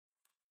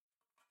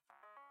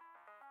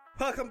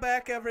Welcome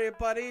back,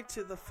 everybody,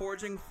 to the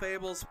Forging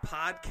Fables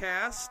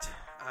podcast.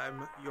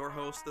 I'm your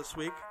host this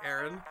week,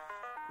 Aaron,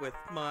 with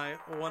my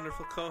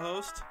wonderful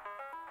co-host,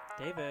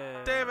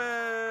 David.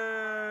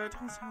 David!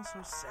 Don't sound so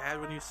sad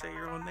when you say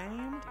your own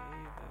name.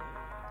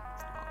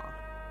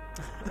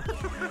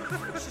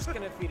 It's just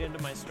going to feed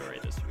into my story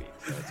this week,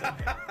 so it's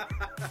okay.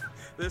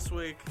 This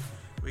week,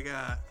 we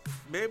got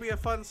maybe a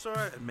fun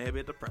story and maybe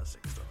a depressing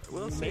story.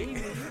 We'll Maybe.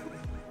 see.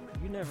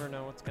 You never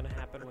know what's going to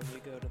happen when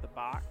you go to the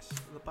box.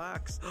 The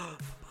box. The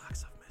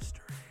box of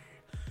mystery.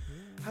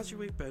 How's your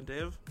week been,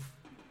 Dave?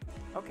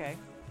 Okay.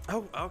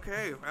 Oh,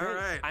 okay. All Great.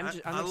 right. I'm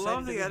I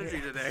love the energy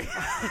here. today.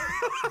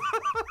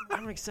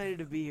 I'm excited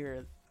to be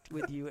here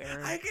with you,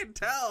 Aaron. I can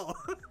tell.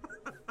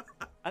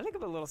 I think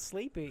I'm a little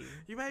sleepy.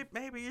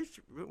 Maybe you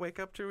should wake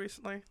up too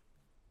recently.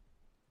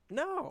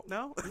 No.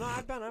 No? No,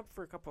 I've been up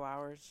for a couple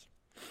hours.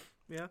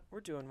 Yeah.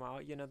 We're doing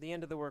well. You know, the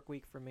end of the work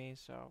week for me,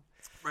 so.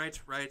 Right.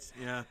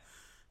 Yeah.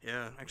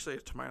 Yeah. Actually,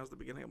 tomorrow's the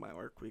beginning of my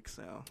work week,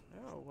 so.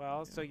 Oh,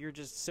 well, so you're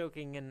just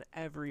soaking in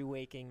every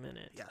waking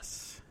minute.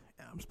 Yes.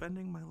 Yeah, I'm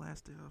spending my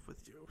last day off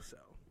with you, so.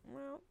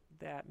 Well,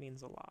 that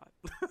means a lot.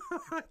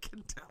 I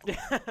can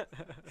tell.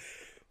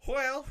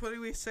 Well, what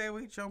do we say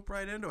we jump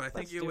right into it? I think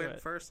Let's you do went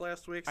it. first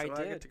last week, so I I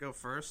did. get to go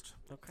first.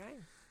 Okay.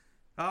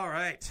 All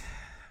right.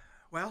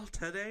 Well,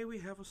 today we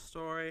have a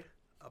story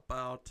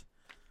about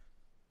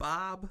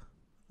Bob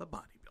the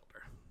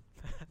bodybuilder.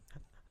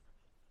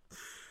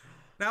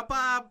 Now,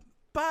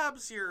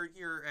 Bob's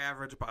your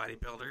average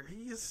bodybuilder.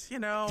 He's,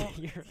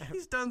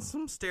 he's done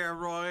some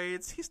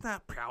steroids. He's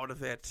not proud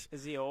of it.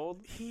 Is he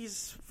old?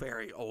 He's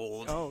very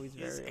old. Oh, he's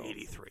very old.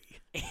 83.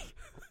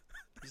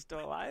 He's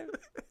still alive?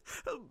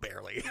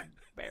 Barely.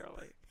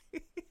 Barely.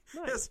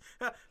 Nice.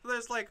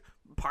 There's like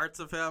parts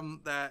of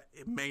him that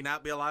may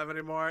not be alive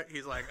anymore.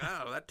 He's like,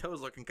 oh, that toe's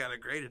looking kind of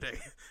gray today.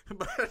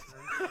 but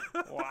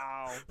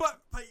Wow.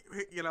 But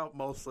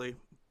mostly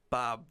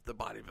Bob the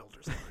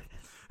bodybuilder's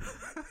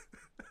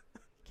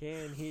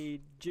Can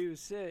he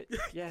juice it?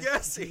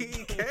 Yes, he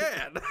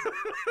can.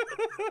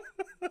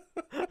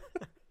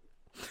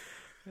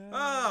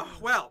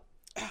 Well,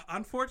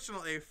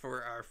 unfortunately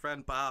for our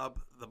friend Bob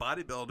the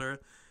bodybuilder,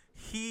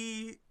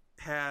 he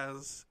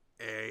has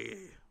a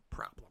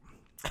problem.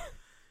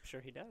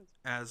 Sure he does.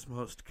 As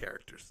most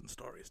characters in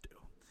stories do.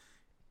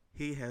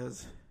 He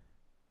has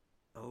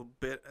a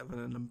bit of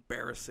an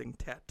embarrassing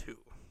tattoo.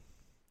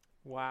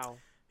 Wow.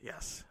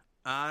 Yes,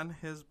 on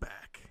his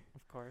back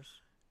Of course.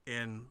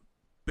 in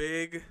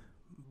big,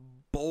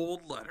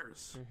 bold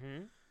letters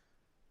Mm-hmm.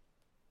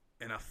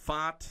 in a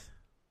font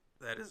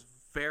that is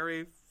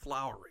very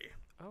flowery.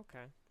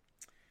 Okay.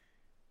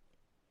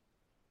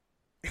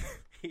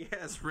 He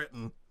has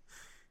written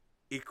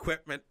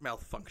equipment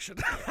malfunction.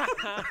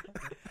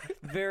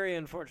 Very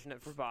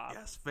unfortunate for Bob.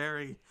 Yes,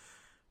 very,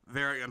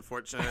 very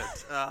unfortunate.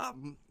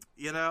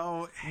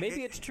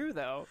 Maybe it's true,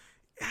 though.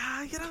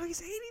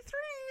 He's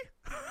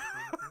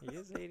 83. He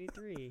is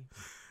 83.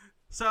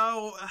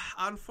 So,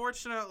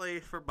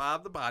 unfortunately for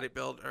Bob the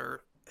bodybuilder,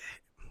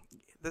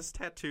 this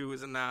tattoo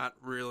is not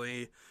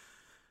really.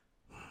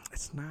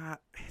 It's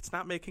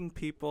not making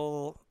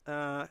people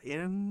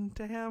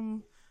into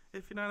him.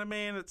 If you know what I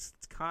mean, it's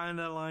kind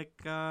of like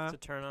It's a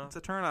turn-off. It's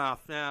a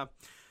turn-off. Yeah,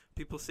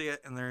 people see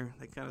it and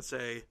they kind of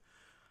say,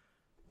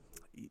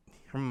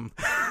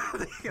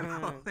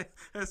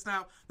 It's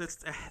not.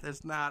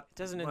 There's not. It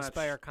doesn't much.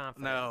 inspire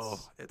confidence. No,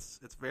 it's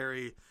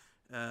very.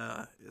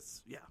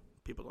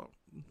 People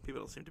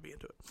don't seem to be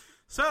into it.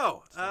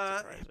 So It's not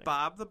surprising.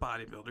 Bob the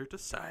bodybuilder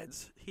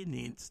decides he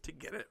needs to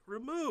get it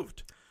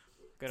removed.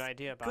 Good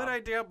idea, Bob. Good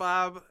idea,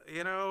 Bob.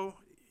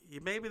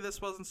 Maybe this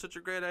wasn't such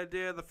a great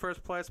idea in the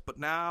first place, but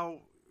now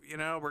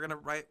we're gonna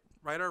right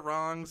our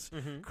wrongs,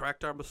 Mm-hmm.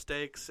 correct our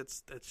mistakes.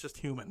 It's just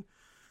human.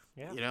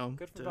 Yeah.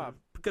 Good for Bob.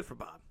 Good for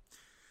Bob.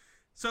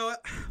 So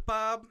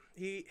Bob,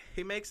 he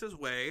makes his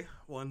way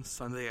one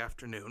Sunday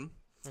afternoon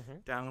Mm-hmm.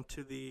 down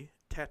to the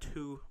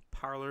tattoo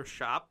parlor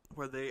shop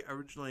where they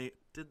originally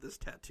did this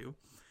tattoo,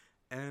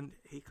 and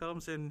he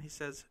comes in. He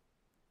says,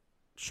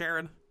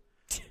 "Sharon."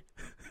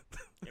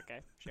 Okay,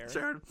 Sharon.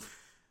 Sharon.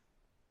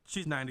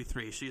 She's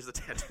 93. She's the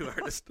tattoo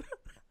artist.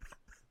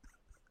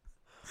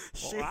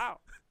 Wow.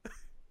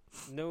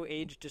 No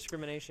age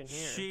discrimination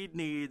here. She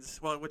needs.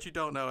 Well, what you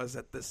don't know is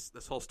that this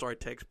whole story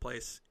takes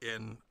place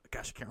in.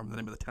 Gosh, I can't remember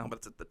the name of the town, but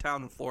it's at the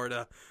town in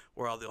Florida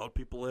where all the old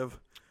people live.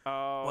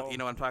 Oh. You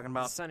know what I'm talking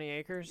about? Sunny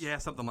Acres? Yeah,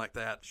 something like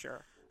that.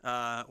 Sure.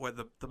 Where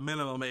the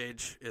minimum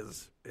age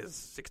is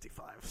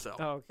 65. So.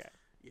 Oh, okay.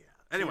 Yeah.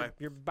 Anyway.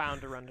 You're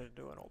bound to run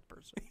into an old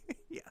person.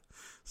 Yeah.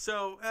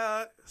 So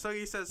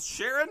he says,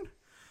 Sharon,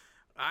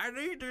 I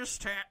need this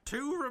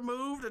tattoo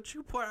removed that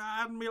you put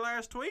on me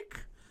last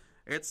week.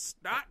 It's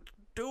not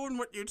doing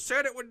what you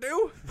said it would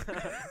do.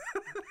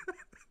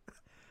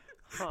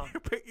 Huh.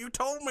 You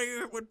told me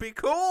it would be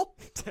cool.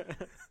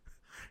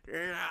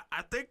 And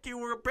I think you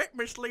were a bit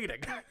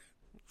misleading.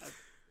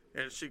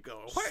 And she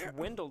goes,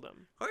 Swindled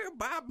him. "Hey,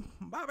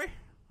 Bobby,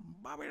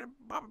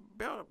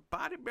 the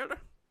bodybuilder.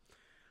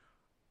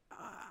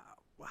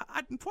 well,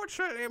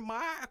 unfortunately,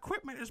 my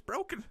equipment is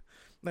broken.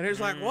 And he's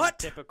like, what?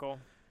 Typical.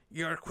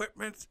 Your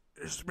equipment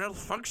is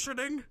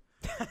malfunctioning?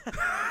 It's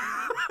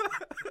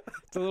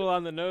a little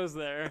on the nose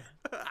there.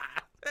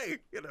 Hey,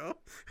 we got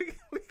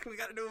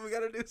to do what we got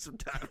to do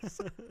sometimes.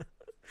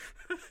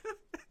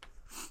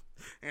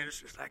 And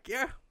it's just like,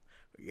 yeah,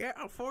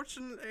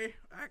 unfortunately,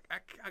 I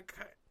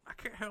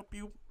can't help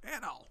you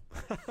at all.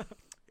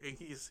 And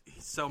he's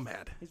so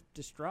mad. He's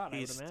distraught, I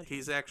would imagine.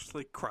 He's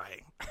actually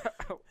crying.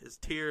 His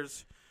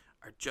tears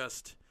are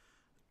just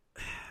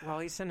well,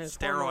 he's sent his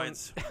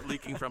steroids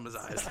leaking from his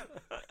eyes.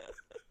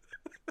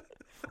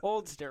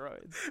 Old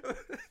steroids.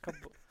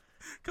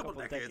 Couple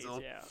decades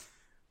old. Yeah.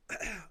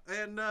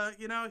 And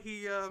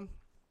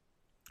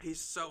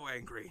he's so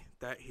angry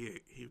that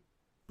he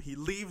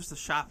leaves the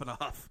shop in a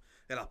huff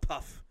and a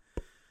puff,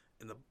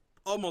 and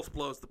almost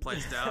blows the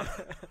place down.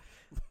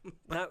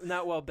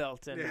 not well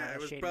built. And, yeah, it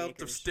was Shady built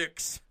Acres. of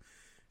sticks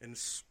and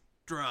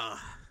straw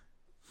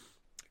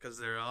because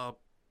they're all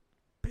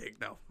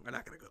big. No, we're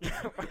not gonna go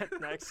there.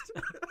 Next.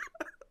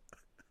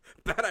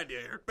 Bad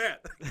idea here. Bad.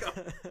 Go.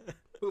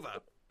 Move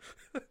on.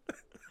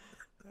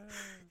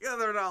 Yeah,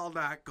 they're all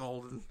not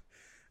golden.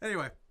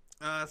 Anyway,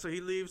 so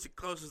he leaves, he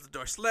closes the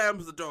door,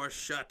 slams the door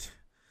shut,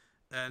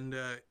 and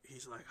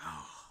he's like,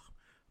 oh,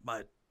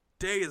 my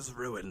day is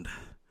ruined.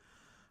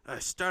 I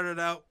started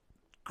out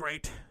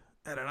great,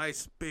 had a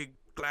nice big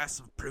glass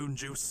of prune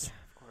juice.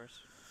 Of course.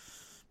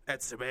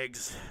 Had some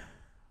eggs.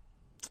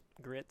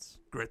 Grits.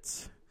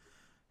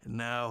 And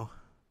now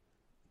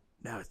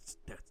it's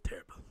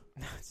terrible.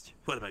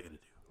 What am I going to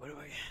do? What do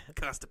I...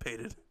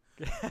 Constipated.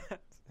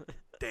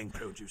 Dang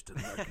prune juice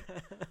didn't work.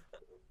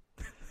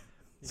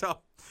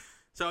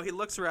 So he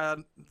looks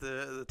around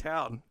the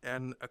town,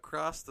 and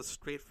across the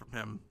street from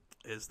him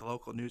is the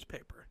local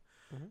newspaper,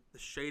 the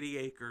Shady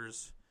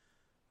Acres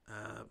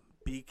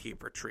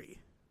Beekeeper Tree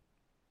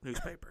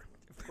newspaper.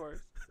 Of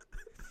course.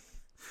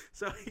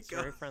 So he It's goes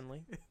very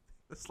friendly.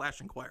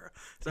 / Inquirer.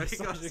 So he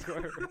goes.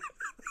 Inquirer.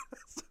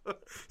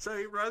 So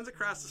he runs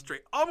across the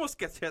street, almost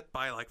gets hit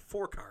by like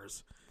 4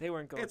 cars. They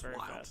weren't going It's very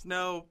wild. fast.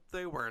 No,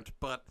 they weren't,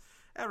 but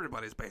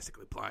everybody's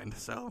basically blind,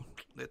 so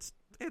it's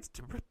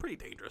pretty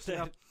dangerous. You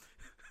know?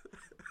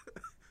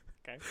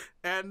 Okay.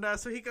 And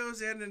so he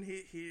goes in and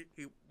he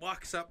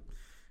walks up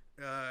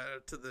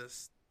to the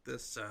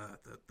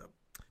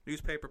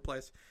newspaper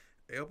place.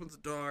 He opens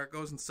the door,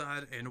 goes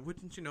inside, and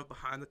wouldn't you know,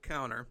 behind the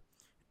counter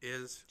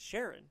is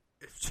Sharon.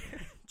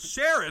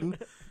 Sharon,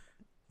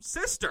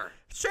 sister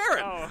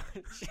Sharon. Oh,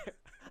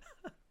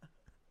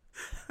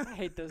 I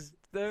hate those.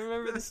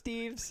 Remember the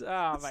Steves?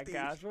 Oh my Steves.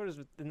 gosh, what is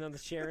with the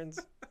Sharons?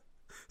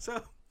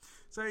 So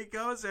he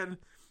goes in,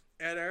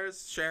 and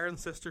there's Sharon's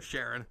sister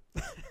Sharon,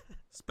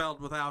 spelled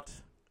without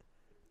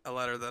a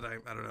letter that I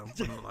don't know,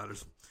 one of the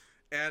letters,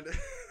 and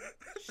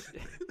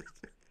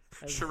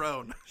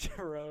Sharon,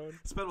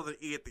 spelled with an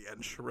E at the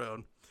end,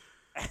 Sharon.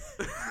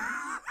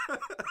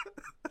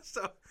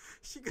 So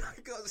she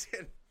goes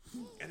in,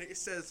 and he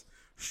says,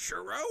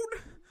 Sharon?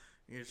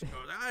 And she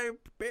goes, I'm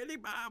Billy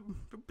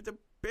the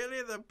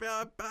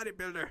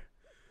bodybuilder.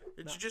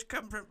 Did you just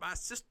come from my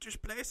sister's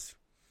place?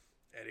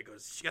 And he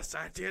goes, yes,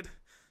 I did.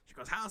 She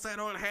goes, how's that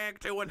old hag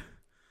doing?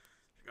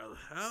 She goes,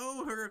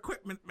 oh, her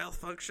equipment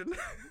malfunctioned.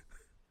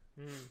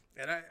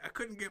 And I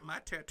couldn't get my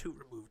tattoo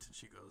removed. And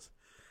she goes,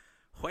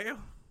 well,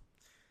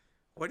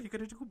 what are you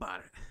going to do about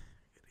it?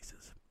 And he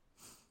says,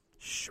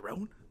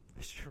 Sharon?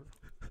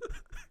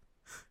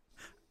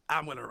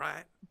 I'm going to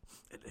write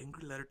an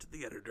angry letter to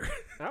the editor.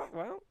 Oh,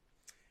 well.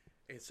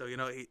 And so,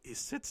 he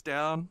sits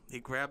down, he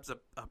grabs a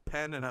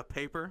pen and a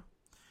paper,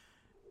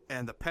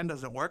 and the pen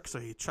doesn't work, so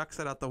he chucks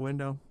it out the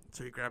window.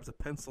 So he grabs a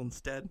pencil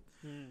instead,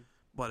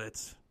 but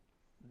it's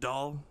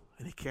dull,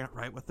 and he can't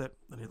write with it.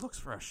 And he looks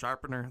for a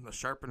sharpener, and the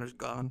sharpener's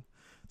gone.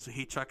 So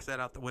he chucks that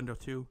out the window,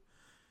 too.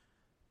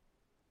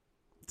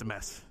 It's a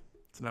mess.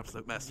 It's an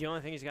absolute mess. The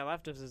only thing he's got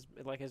left is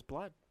his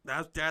blood.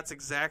 That's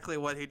exactly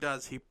what he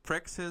does. He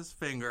pricks his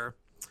finger,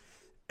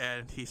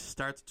 and he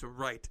starts to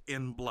write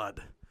in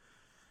blood.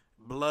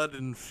 Blood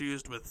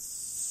infused with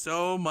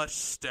so much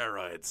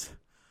steroids.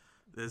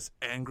 This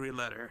angry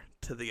letter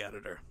to the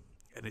editor.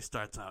 And he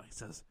starts out, he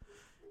says,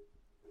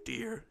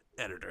 Dear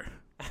editor.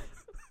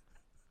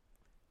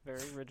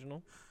 Very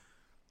original.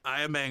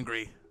 I am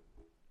angry.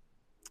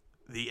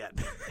 The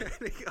end. And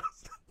he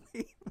goes,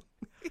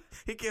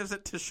 he gives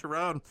it to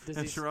Sharon.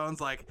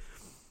 Sharon's like,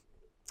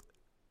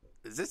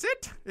 is this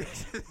it?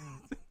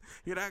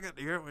 You're not going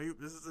to hear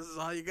this is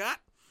all you got?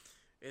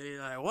 And he's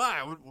like,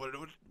 why? What, do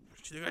you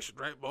think I should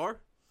write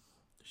more?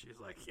 She's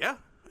like, yeah,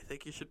 I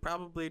think you should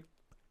probably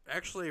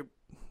actually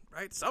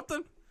write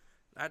something.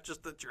 Not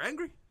just that you're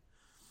angry.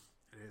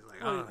 And he's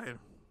like, well,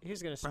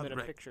 he's going to submit a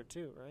picture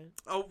too, right?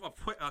 Oh, of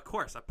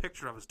course, a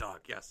picture of his dog,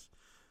 yes.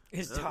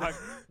 His dog,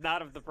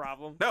 not of the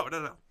problem. No.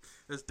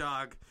 His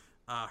dog,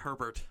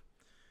 Herbert,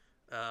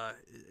 a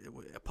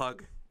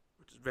pug,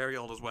 which is very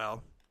old as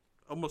well,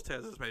 almost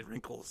has as many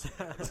wrinkles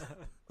as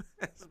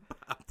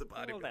Bob the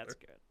bodybuilder. Well, that's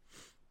good.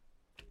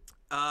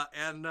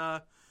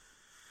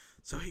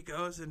 So he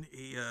goes and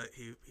he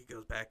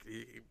goes back.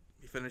 He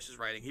he finishes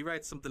writing. He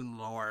writes something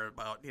more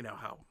about,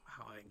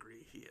 how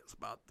angry he is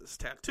about this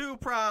tattoo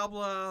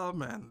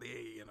problem and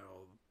the,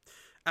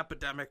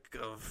 epidemic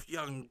of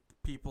young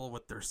people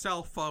with their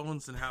cell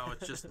phones and how it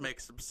just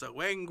makes him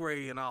so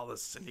angry and all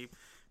this. And he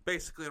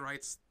basically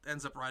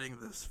ends up writing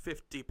this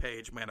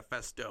 50-page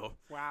manifesto.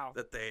 Wow.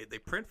 That they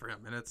print for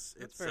him. And it's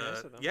very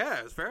nice of them. Yeah,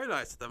 it's very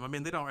nice of them. I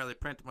mean, they don't really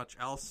print much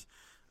else.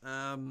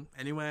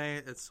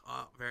 Anyway, it's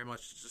very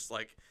much just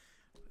like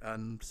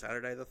on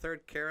Saturday the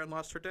 3rd, Karen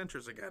lost her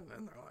dentures again.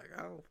 And they're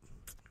like, oh,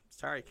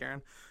 sorry,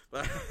 Karen.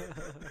 But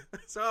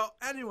so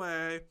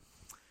anyway,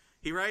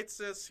 he writes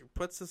this, he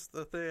puts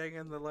the thing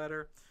in the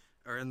letter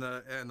or in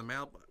the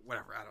mail,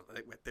 whatever. I don't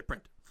know. They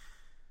print it.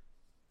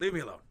 Leave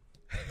me alone.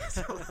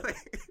 So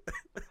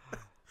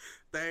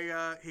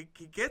he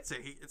gets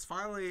it.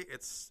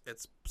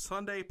 It's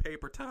Sunday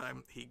paper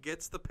time. He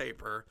gets the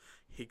paper.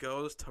 He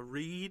goes to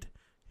read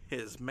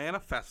his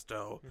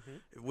manifesto.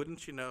 Mm-hmm.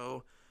 Wouldn't you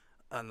know,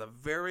 on the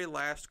very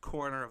last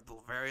corner of the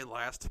very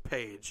last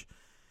page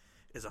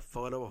is a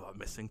photo of a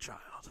missing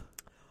child.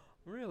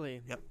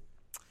 Really? Yep.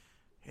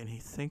 And he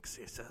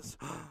says,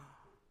 oh,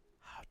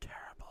 how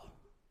terrible,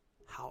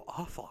 how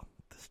awful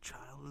this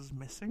child is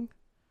missing.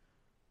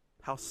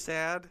 How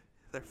sad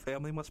their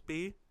family must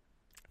be.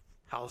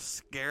 How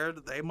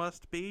scared they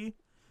must be.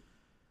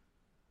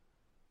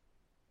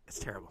 It's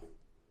terrible.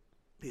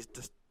 He's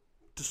just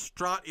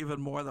distraught even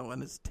more than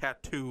when his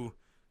tattoo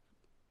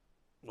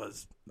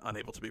was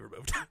unable to be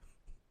removed. That's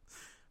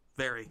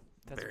very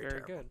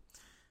terrible. Good.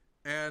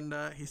 And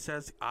he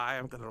says, I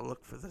am going to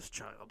look for this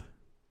child.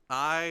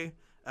 I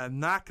am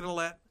not going to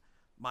let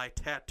my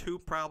tattoo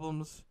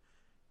problems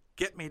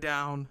get me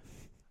down.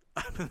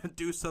 I'm going to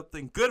do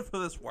something good for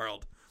this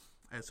world.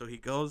 And so he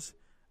goes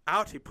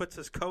out. He puts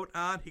his coat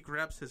on. He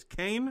grabs his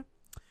cane.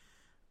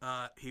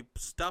 He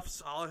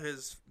stuffs all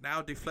his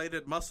now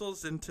deflated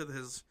muscles into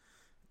his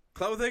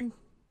clothing.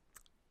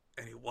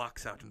 And he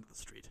walks out into the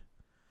street.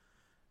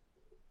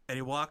 And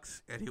he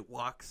walks, and he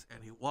walks,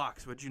 and he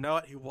walks. Would you know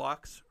it? He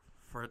walks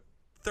for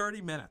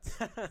 30 minutes.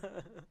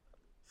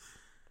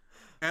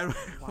 And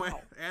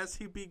as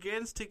he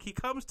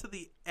comes to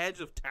the edge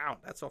of town.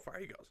 That's how far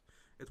he goes.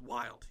 It's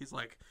wild. He's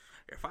like,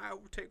 if I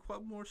take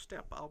one more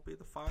step, I'll be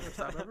the farthest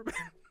I've ever been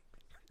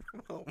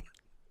from home.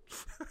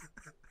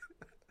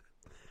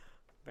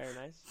 Very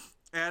nice.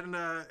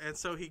 And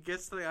so he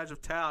gets to the edge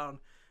of town,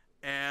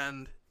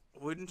 and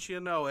wouldn't you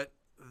know it,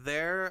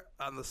 there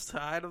on the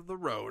side of the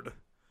road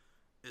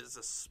is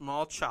a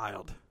small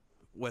child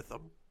with a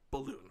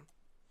balloon.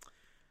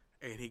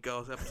 And he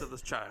goes up to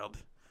this child,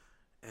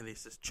 and he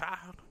says,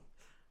 "Child,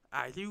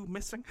 are you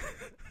missing?"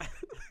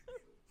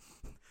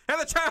 And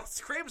the child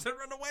screams and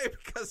runs away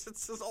because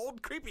it's this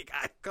old creepy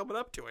guy coming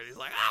up to it. He's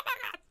like, "Oh, my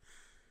God."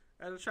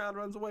 And the child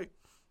runs away.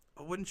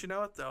 Wouldn't you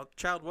know it, though? The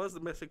child was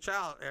the missing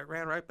child. It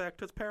ran right back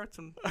to its parents,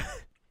 and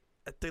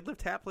they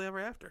lived happily ever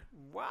after.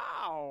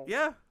 Wow.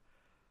 Yeah.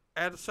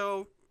 And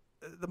so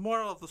the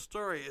moral of the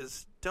story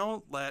is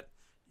don't let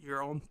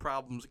your own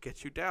problems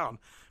get you down,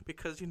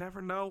 because you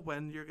never know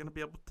when you're going to be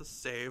able to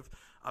save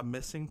a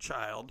missing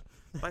child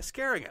by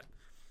scaring it.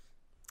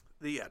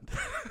 The end.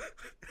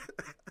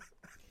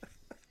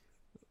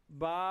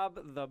 Bob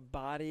the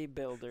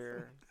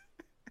Bodybuilder,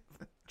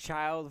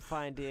 child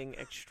finding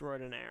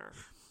extraordinaire.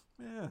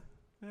 Yeah.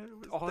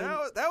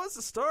 That was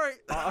the story.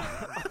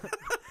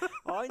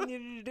 All he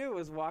needed to do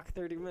was walk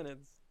 30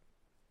 minutes.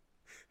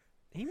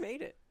 He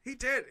made it. He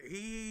did.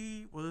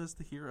 He was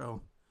the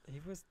hero.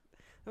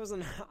 That was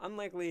an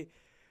unlikely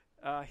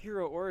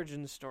hero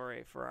origin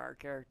story for our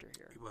character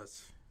here. He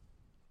was.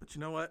 But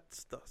you know what?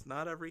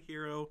 Not every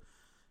hero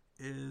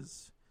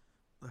is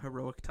the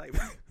heroic type.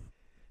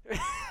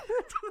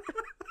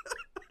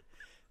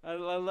 I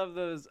love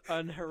those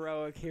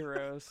unheroic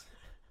heroes.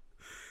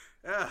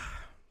 Yeah.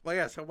 Well,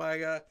 yeah, so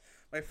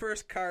my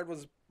first card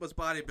was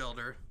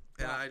bodybuilder.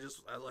 And I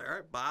was like, all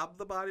right, Bob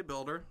the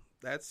Bodybuilder.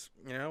 That's,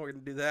 we're going to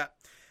do that.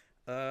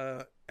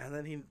 And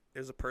then he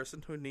is a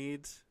person who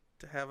needs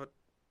to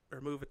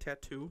remove a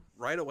tattoo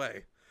right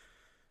away.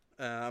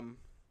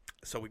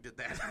 So we did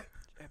that.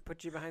 I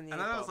put you behind the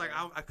And I was like,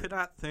 I could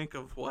not think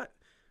of what,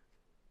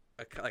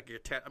 like your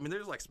I mean,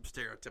 there's like some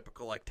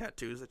stereotypical like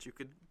tattoos that you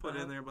could put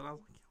in there, but I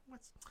was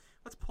like,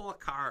 let's pull a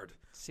card.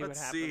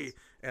 Let's see.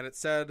 And it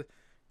said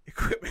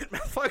equipment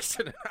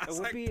malfunction. And I was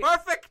like,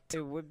 perfect.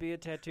 It would be a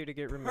tattoo to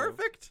get removed.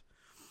 Perfect.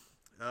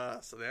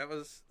 So that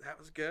was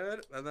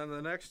good. And then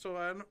the next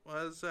one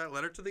was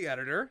letter to the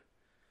editor.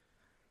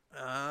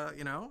 And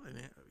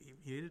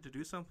he needed to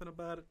do something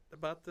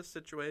about this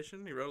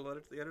situation. He wrote a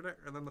letter to the editor,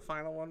 and then the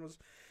final one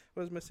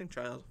was missing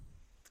child.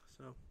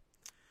 So,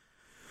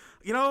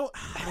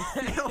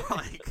 I feel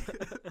like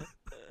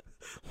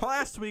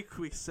last week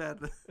we said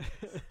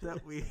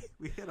that we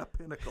hit a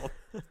pinnacle.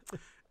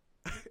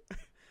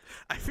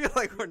 I feel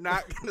like we're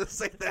not going to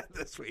say that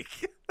this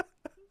week.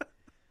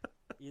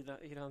 You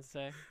don't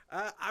say?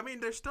 I mean,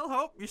 there's still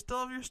hope. You still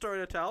have your story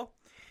to tell.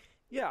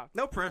 Yeah.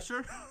 No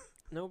pressure.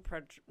 No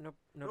pressure.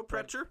 No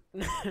pressure.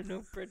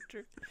 No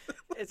pressure.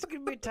 It's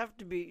gonna be tough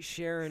to beat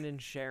Sharon and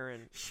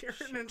Sharon.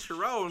 Sharon and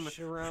Sharon.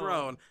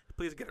 Sharon.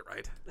 Please get it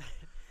right.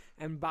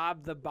 And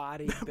Bob the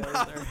bodybuilder.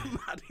 Bob the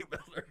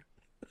bodybuilder.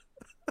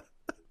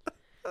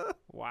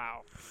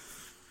 Wow.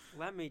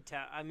 Let me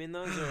tell. I mean,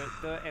 those are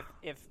the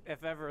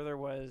if ever there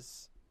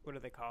was, what do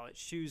they call it?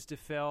 Shoes to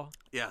fill.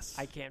 Yes.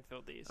 I can't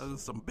fill these. Those are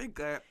some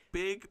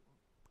big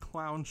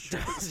clown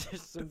shoes. Those are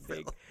some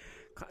big.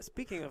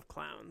 Speaking of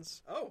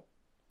clowns. Oh.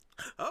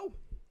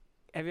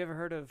 Have you ever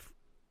heard of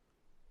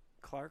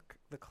Clark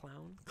the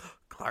Clown?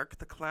 Clark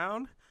the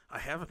Clown? I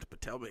haven't, but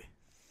tell me.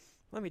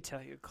 Let me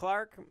tell you,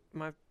 Clark,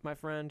 my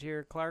friend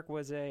here, Clark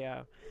was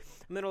a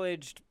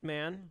middle-aged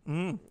man.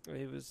 Mm.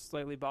 He was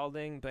slightly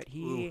balding, but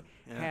he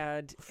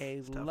had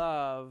a Stuff.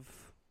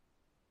 love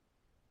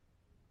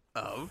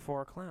Of?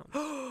 for clowns.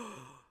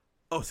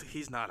 Oh, so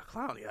he's not a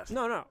clown yet.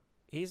 No,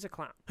 he's a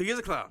clown. He is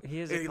a clown. He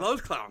is and a he clown.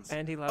 loves clowns.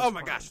 And he loves Oh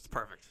my clowns. gosh, it's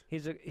perfect.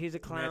 He's a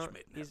clown. Match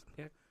made in He's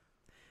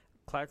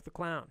Clark the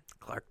Clown.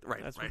 Clark,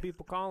 right. That's right. what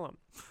people call him.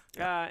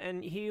 Yeah.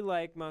 And he,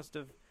 like most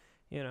of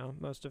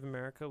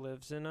America,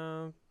 lives in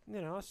a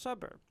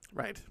suburb.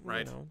 Right.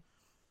 You know.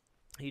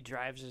 He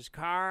drives his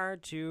car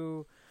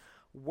to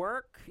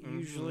work,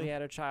 usually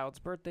at a child's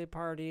birthday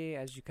party.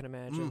 As you can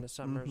imagine, the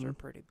summers are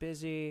pretty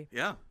busy.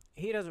 Yeah.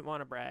 He doesn't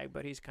want to brag,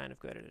 but he's kind of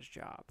good at his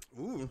job.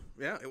 Ooh,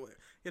 yeah.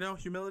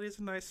 Humility is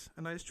a nice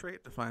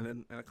trait to find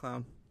in a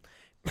clown.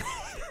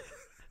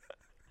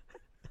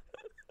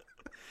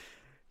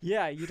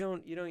 Yeah, you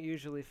don't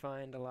usually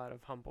find a lot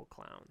of humble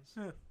clowns.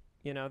 Yeah.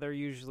 You know, they're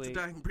usually It's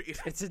a dying breed.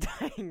 It's a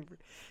dying breed.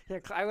 Yeah,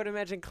 I would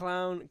imagine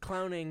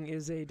clowning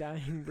is a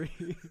dying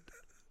breed.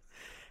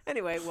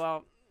 Anyway,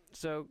 well,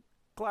 so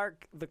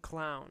Clark the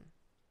Clown,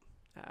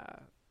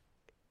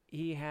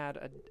 he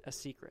had a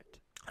secret.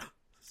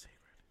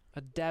 A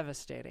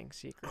devastating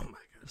secret, Oh my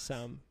goodness.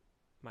 some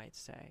might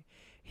say.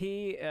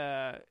 He,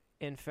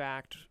 in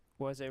fact,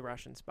 was a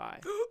Russian spy.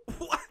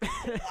 What?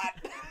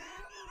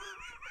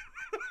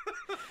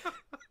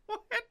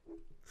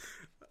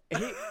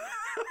 He,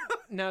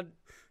 now,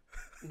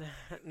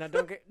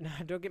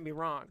 don't get me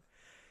wrong.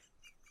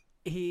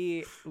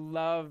 He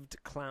loved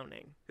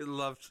clowning. He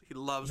loves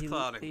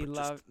clowning, he but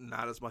loved- just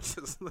not as much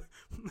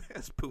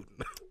as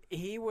Putin.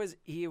 He was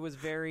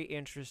very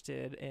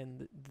interested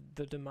in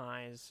the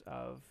demise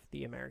of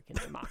the American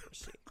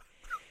democracy.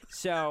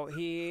 So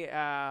he,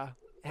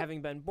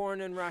 having been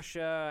born in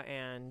Russia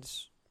and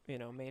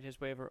made his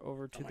way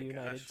over to the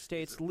United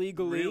States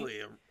legally,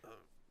 Really,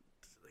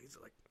 he's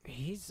like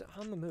he's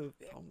on the move.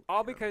 Oh,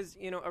 All God. because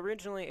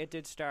originally it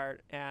did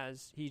start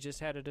as he just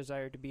had a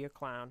desire to be a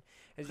clown.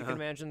 As you can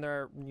imagine,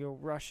 there are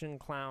Russian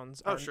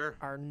clowns.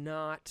 Are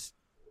not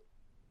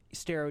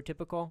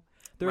stereotypical.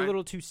 They're a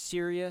little too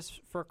serious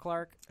for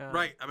Clark.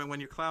 right. I mean, when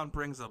your clown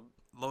brings a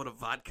load of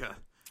vodka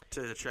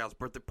to the child's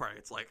birthday party,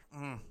 it's like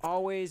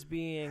always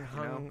being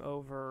hung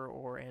over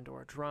or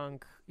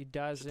drunk. He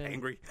doesn't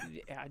angry.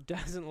 Yeah, it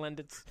doesn't lend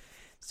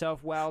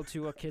itself well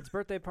to a kid's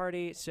birthday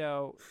party.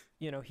 So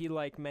he,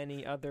 like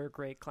many other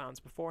great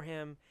clowns before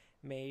him,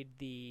 made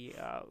the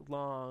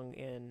long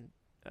and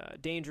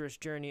dangerous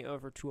journey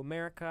over to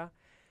America.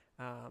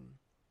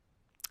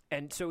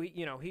 And so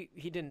he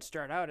didn't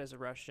start out as a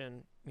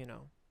Russian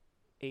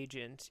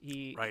agent.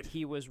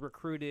 He was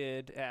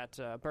recruited at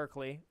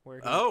Berkeley,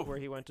 where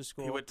he went to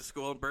school. He went to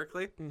school in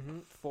Berkeley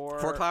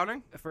for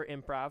clowning, for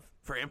improv.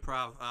 for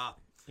improv.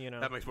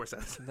 That makes more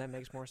sense. That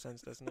makes more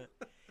sense, doesn't it?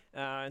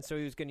 And so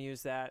he was going to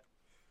use that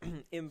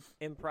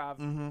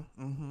improv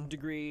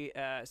degree.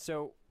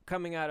 So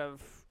coming out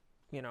of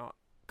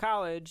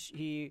college,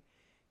 he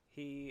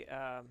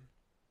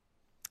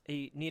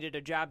needed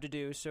a job to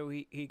do, so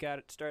he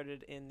got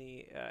started in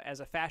the as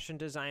a fashion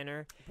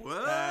designer.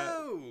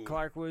 Whoa!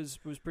 Clark was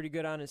pretty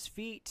good on his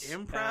feet.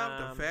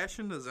 Improv to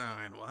fashion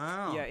design.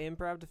 Wow. Yeah,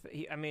 improv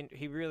to.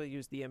 He really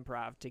used the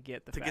improv to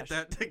get the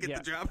fashion. Get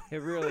the job.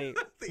 It really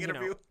the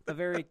interview. A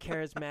very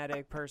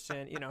charismatic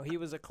person. He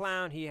was a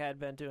clown. He had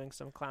been doing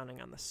some clowning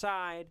on the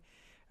side.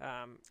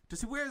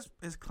 Does he wear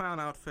his clown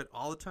outfit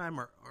all the time,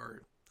 or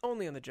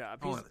only on the job?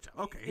 only on the job?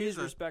 Okay, He's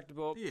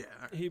respectable. Yeah.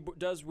 He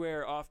does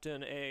wear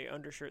often a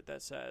undershirt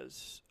that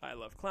says "I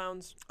love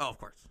clowns." Oh, of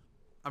course.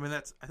 I mean,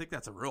 I think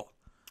that's a rule.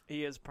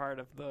 He is part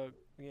of the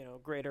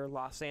greater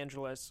Los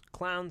Angeles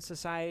Clown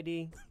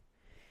Society.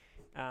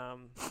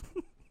 And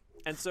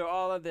so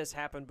all of this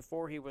happened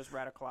before he was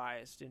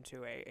radicalized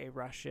into a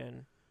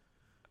Russian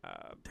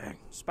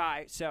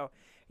spy. So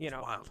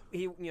Wild.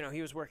 he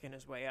was working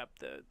his way up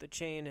the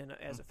chain, and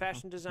as a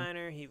fashion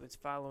designer, he was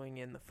following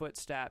in the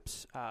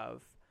footsteps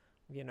of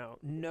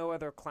no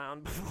other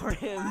clown before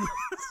him.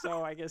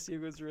 So I guess he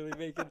was really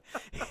making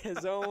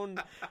his own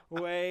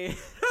way.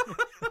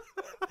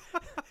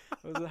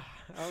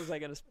 How was I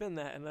going to spin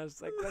that? And I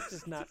was like, that's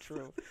just not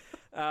true.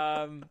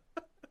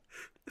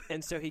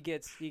 And so he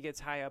gets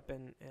high up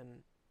in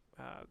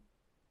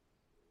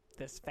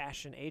this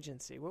fashion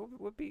agency. Where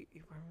would he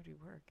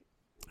work?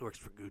 He works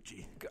for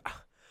Gucci.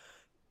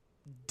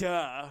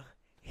 Duh.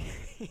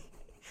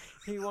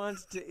 He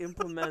wants to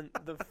implement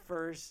the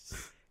first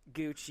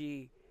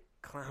Gucci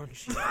clown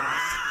shoes.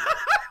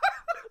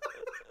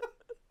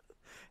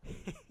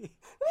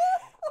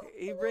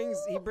 He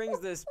brings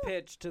this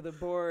pitch to the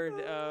board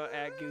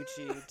at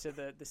Gucci, to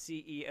the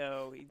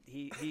CEO.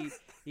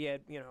 He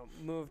had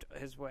moved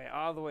his way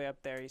all the way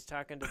up there. He's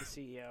talking to the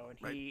CEO, and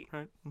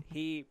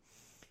he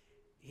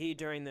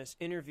during this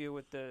interview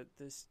with the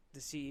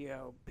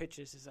CEO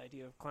pitches his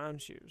idea of clown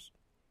shoes.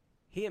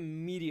 He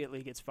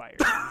immediately gets fired.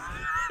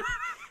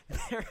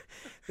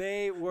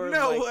 They were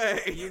no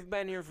way. You've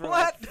been here for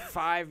like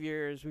 5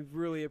 years. We've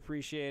really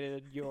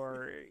appreciated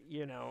your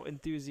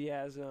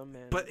enthusiasm.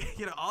 And but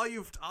all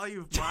you've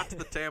brought to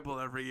the table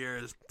every year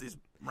is these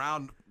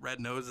round red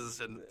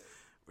noses, and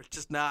it's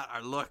just not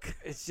our look.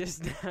 It's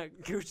just not.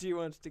 Gucci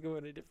wants to go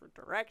in a different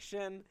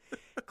direction.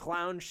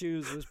 Clown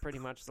shoes was pretty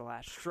much the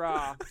last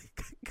straw.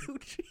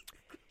 Gucci.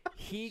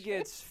 He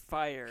gets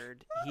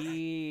fired.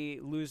 He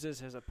loses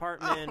his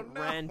apartment. Oh,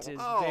 no. Rent is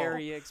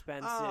very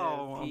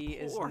expensive. He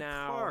is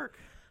now Clark.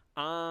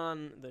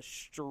 on the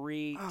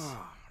street.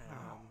 Oh,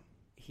 no.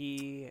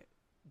 He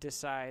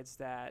decides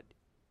that,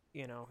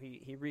 he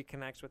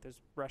reconnects with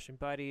his Russian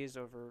buddies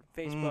over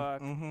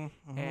Facebook,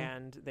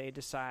 and they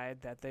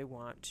decide that they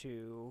want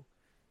to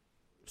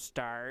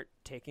start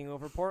taking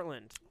over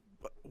Portland.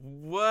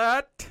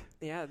 What?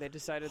 Yeah, they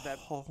decided that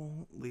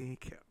Holy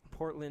cow.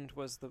 Portland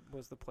was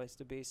the place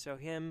to be. So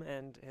him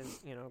and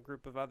his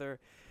group of other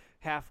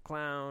half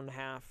clown,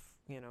 half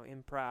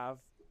improv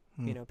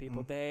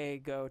people, they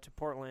go to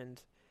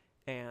Portland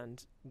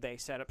and they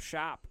set up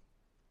shop.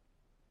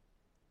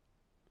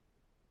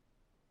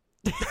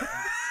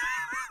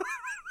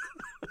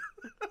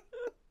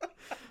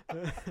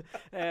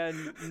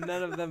 And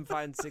none of them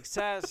find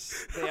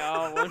success. They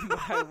all one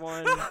by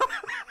one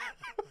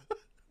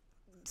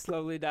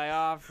slowly die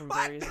off from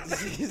various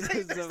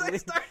diseases. They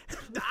start to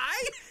die?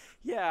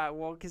 Yeah,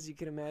 well, because you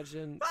can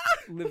imagine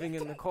living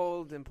in the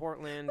cold in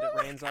Portland.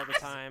 It rains all the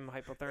time.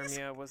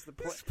 Hypothermia was the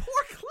These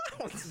poor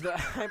clowns. the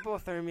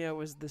hypothermia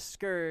was the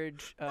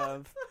scourge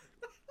of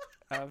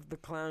the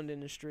clown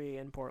industry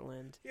in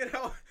Portland.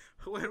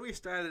 When we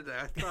started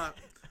that,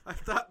 I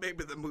thought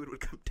maybe the mood would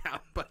come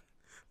down, but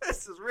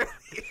this is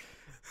really.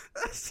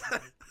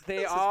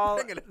 They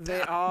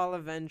all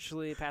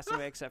eventually pass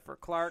away except for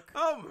Clark.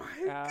 Oh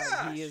my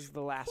gosh. He is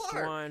the last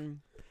Clark.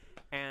 one.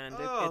 And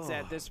it's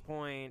at this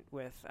point,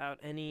 without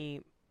any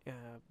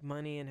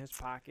money in his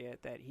pocket,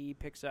 that he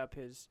picks up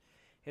his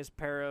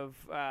pair of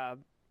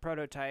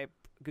prototype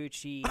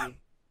Gucci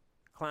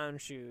clown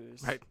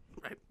shoes, Right.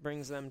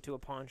 brings them to a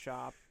pawn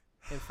shop,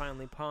 and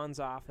finally pawns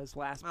off his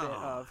last bit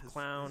of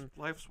clown,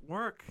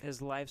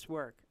 his life's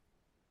work.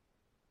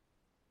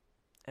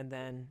 And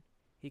then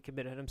he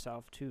committed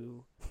himself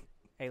to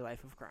a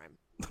life of crime.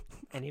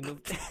 And he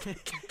moved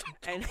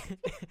and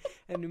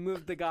he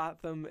moved to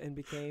Gotham and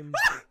became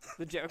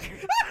the Joker.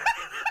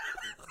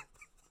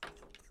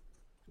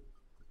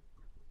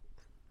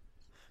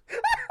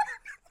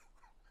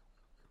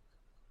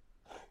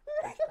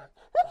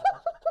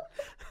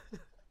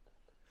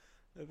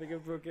 I think I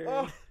broke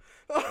Aaron.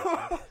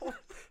 Oh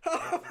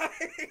my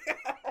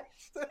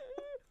gosh.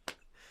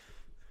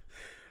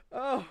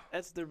 Oh,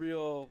 That's the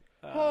real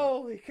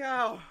holy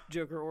cow.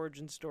 Joker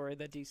origin story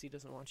that DC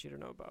doesn't want you to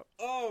know about.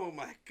 Oh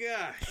my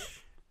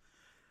gosh.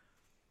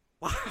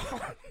 Wow.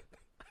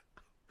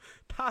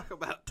 Talk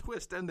about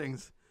twist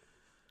endings.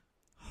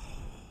 Oh,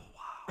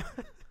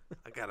 wow.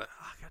 I gotta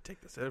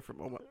take this in for a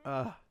moment.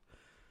 Oh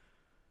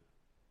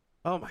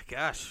my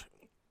gosh.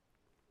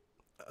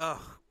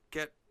 Oh,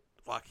 get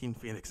Joaquin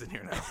Phoenix in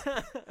here now.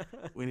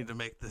 We need to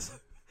make this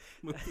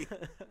movie.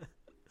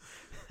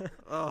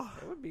 Oh,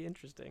 That would be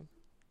interesting.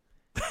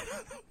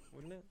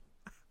 Wouldn't it?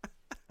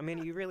 I mean,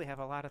 you really have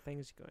a lot of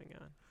things going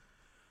on.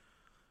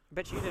 I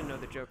bet you didn't know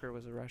the Joker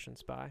was a Russian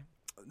spy.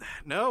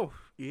 no,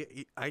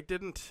 I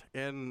didn't,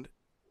 and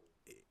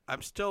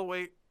I'm still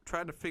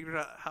trying to figure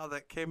out how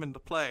that came into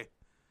play.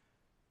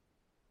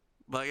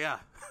 But yeah.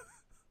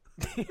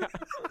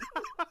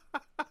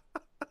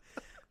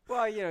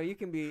 Well, you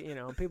can be,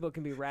 people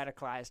can be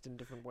radicalized in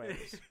different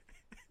ways.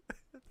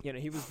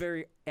 He was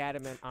very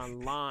adamant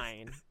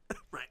online.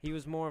 Right. He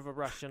was more of a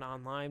Russian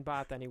online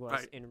bot than he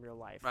was in real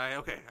life. Right,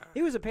 okay.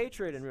 He was a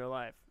patriot in real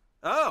life.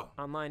 Oh.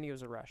 Online, he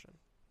was a Russian.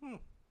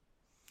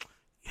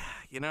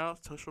 Yeah,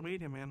 social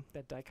media, man.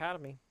 That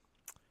dichotomy.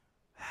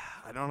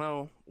 I don't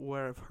know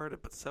where I've heard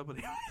it, but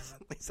somebody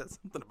recently said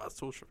something about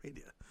social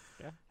media.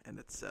 Yeah. And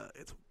it's a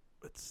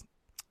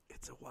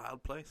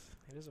wild place.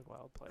 It is a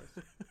wild place.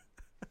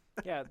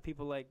 Yeah,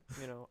 people like,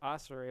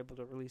 us are able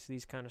to release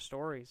these kind of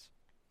stories.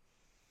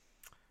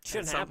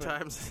 And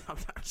happen.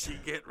 sometimes you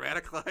get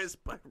radicalized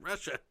by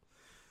Russia.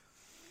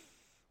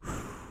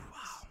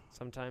 Wow.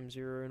 Sometimes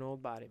you're an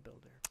old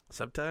bodybuilder.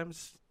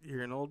 Sometimes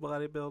you're an old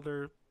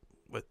bodybuilder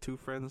with two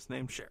friends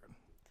named Sharon.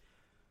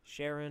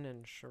 Sharon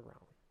and Sharon.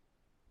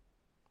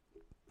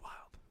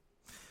 Wild.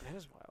 That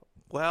is wild.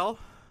 Well,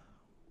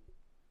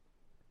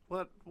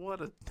 what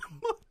an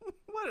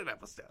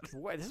episode.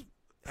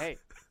 Hey,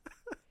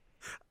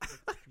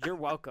 you're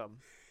welcome.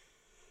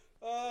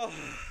 Oh,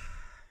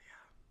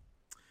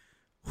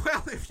 yeah.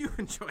 Well, if you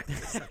enjoyed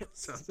this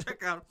episode,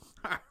 check out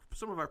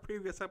some of our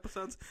previous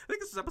episodes. I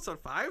think this is episode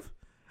 5.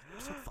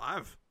 Episode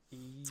 5.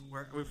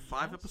 We're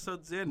 5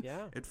 episodes in.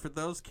 Yeah. And for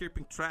those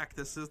keeping track,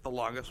 this is the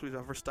longest we've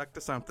ever stuck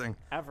to something.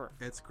 Ever.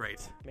 It's great.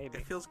 Maybe.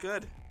 It feels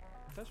good.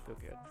 It does feel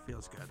good. It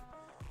feels good.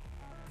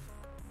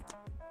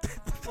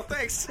 Well,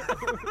 thanks.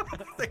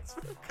 Thanks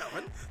for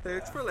coming.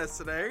 Thanks for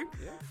listening.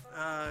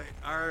 Yeah.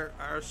 Our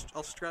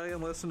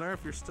Australian listener,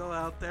 if you're still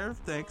out there,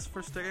 thanks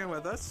for sticking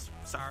with us.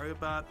 Sorry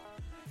about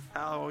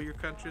how your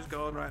country's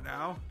going right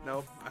now.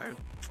 Nope.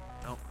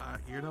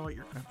 You know what?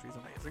 Your country's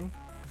amazing.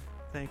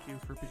 Thank you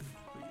for being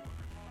who you are.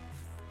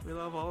 We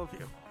love all of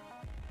you.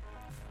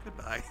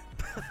 Goodbye.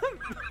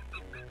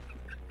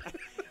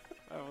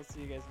 I will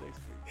see you guys next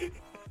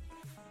week.